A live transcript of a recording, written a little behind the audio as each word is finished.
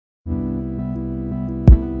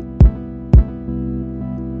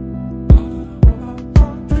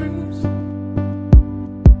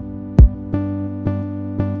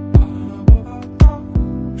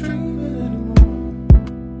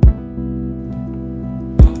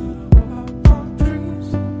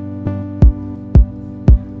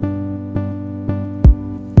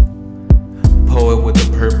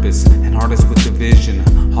vision.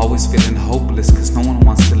 Always feeling hopeless cause no one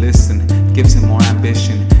wants to listen. Gives him more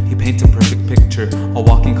ambition. He paints a perfect picture, a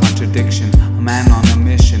walking contradiction. A man on a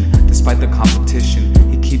mission, despite the competition.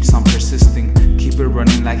 He keeps on persisting, keep it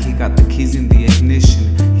running like he got the keys in the ignition.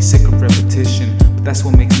 He's sick of repetition, but that's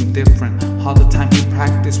what makes him different. All the time he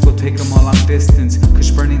practiced will take him a long distance. Cause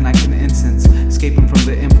burning like an incense, escaping from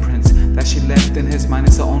the imprints that she left in his mind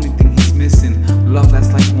is the only thing he's missing. Love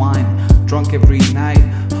that's like wine, drunk every night,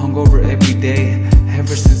 hungover every day.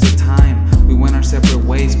 Ever since the time we went our separate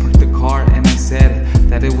ways, parked the car and I said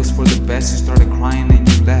that it was for the best. You started crying and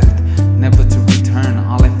you left, never to return.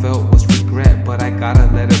 All I felt was regret, but I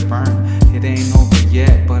gotta let it burn. It ain't over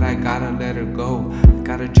yet, but I gotta let her go. I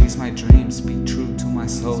gotta chase my dreams, be true to my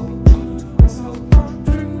soul.